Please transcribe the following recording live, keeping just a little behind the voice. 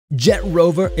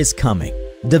JetRover is coming.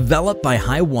 Developed by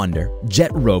Hiwonder,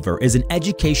 JetRover is an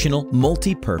educational,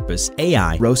 multi-purpose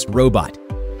AI ROS robot.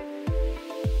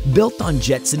 Built on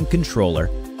Jetson controller,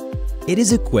 it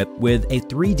is equipped with a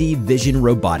 3D vision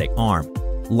robotic arm,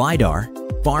 Lidar,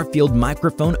 far-field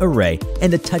microphone array,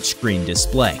 and a touchscreen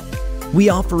display. We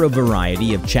offer a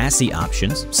variety of chassis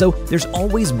options, so there's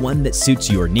always one that suits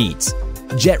your needs.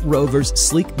 JetRover's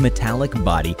sleek metallic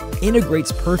body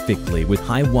integrates perfectly with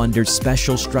Hiwunder's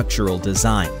special structural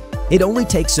design. It only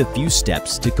takes a few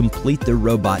steps to complete the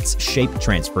robot's shape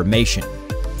transformation.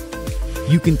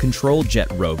 You can control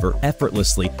JetRover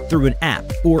effortlessly through an app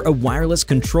or a wireless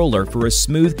controller for a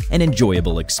smooth and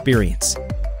enjoyable experience.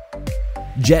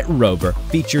 JetRover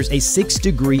features a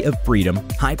 6-degree of freedom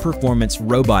high-performance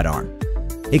robot arm,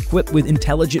 equipped with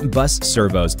intelligent bus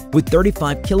servos with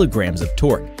 35 kilograms of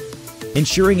torque,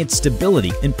 ensuring its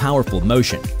stability in powerful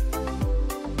motion.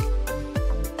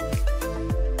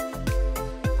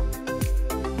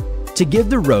 To give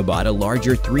the robot a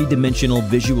larger 3-dimensional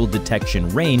visual detection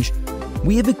range,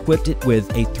 we have equipped it with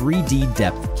a 3D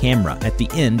depth camera at the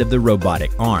end of the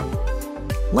robotic arm.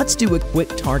 Let's do a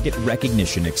quick target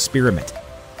recognition experiment.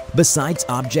 Besides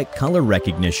object color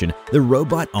recognition, the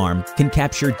robot arm can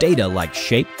capture data like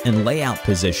shape and layout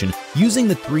position using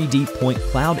the 3D point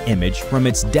cloud image from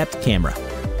its depth camera.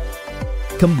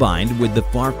 Combined with the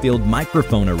far-field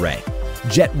microphone array,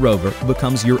 JetRover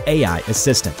becomes your AI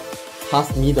assistant.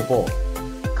 Pass me the ball.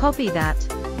 Copy that.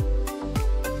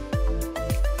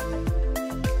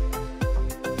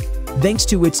 Thanks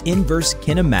to its inverse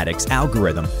kinematics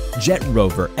algorithm,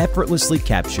 JetRover effortlessly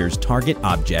captures target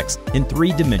objects in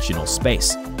 3-dimensional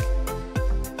space.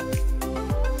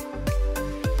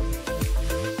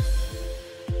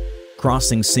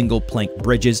 Crossing single-plank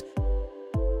bridges,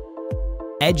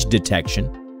 edge detection,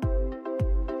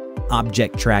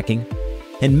 object tracking,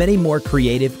 and many more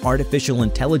creative artificial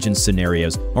intelligence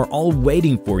scenarios are all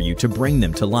waiting for you to bring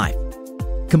them to life.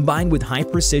 Combined with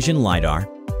high-precision Lidar,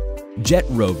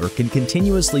 JetRover can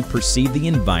continuously perceive the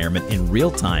environment in real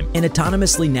time and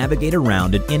autonomously navigate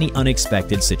around in any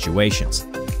unexpected situations.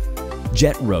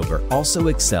 JetRover also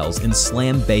excels in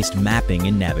SLAM-based mapping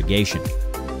and navigation,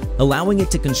 allowing it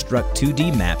to construct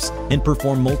 2D maps and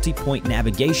perform multi-point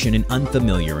navigation in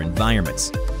unfamiliar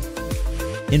environments.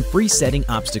 In Free-Setting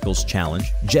Obstacles Challenge,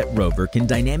 JetRover can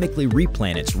dynamically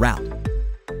replan its route.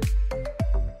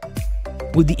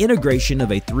 With the integration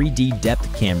of a 3D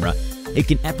depth camera, it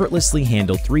can effortlessly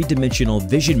handle 3-dimensional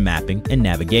vision mapping and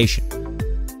navigation.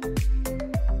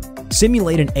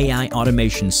 Simulate an AI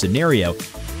automation scenario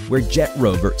where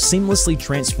JetRover seamlessly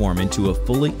transforms into a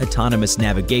fully autonomous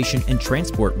navigation and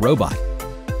transport robot.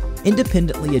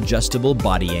 Independently adjustable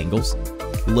body angles,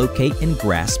 locate and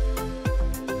grasp,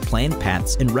 plan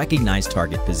paths, and recognize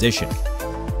target position.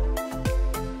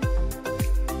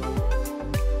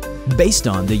 Based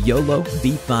on the YOLO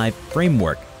V5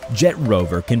 framework,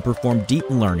 JetRover can perform deep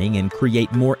learning and create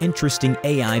more interesting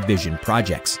AI vision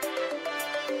projects.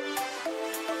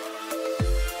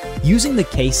 Using the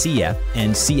KCF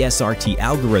and CSRT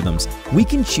algorithms, we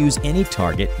can choose any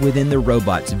target within the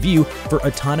robot's view for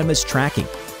autonomous tracking.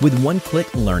 With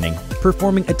one-click learning,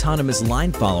 performing autonomous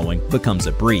line following becomes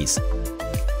a breeze.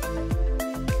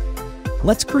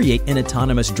 Let's create an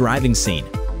autonomous driving scene.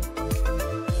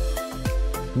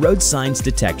 Road signs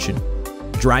detection,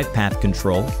 drive path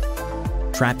control,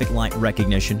 traffic light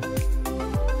recognition,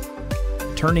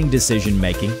 turning decision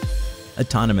making,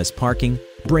 autonomous parking.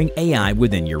 Bring AI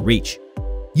within your reach.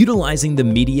 Utilizing the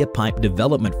Media Pipe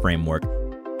Development Framework,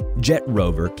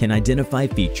 JetRover can identify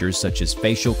features such as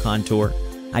facial contour,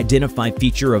 identify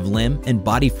feature of limb and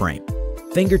body frame,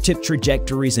 fingertip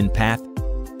trajectories and path.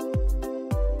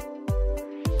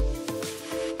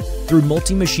 Through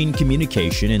multi-machine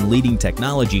communication and leading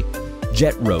technology,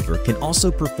 JetRover can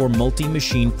also perform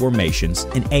multi-machine formations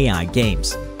and AI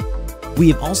games. We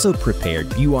have also prepared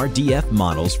URDF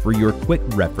models for your quick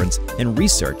reference and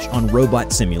research on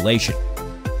robot simulation.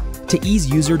 To ease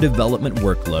user development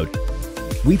workload,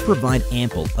 we provide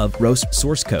ample of ROS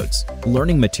source codes,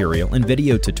 learning material, and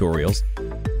video tutorials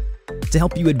to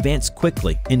help you advance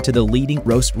quickly into the leading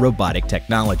ROS robotic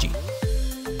technology.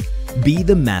 Be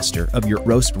the master of your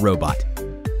ROS robot.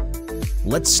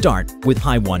 Let's start with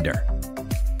Hiwonder.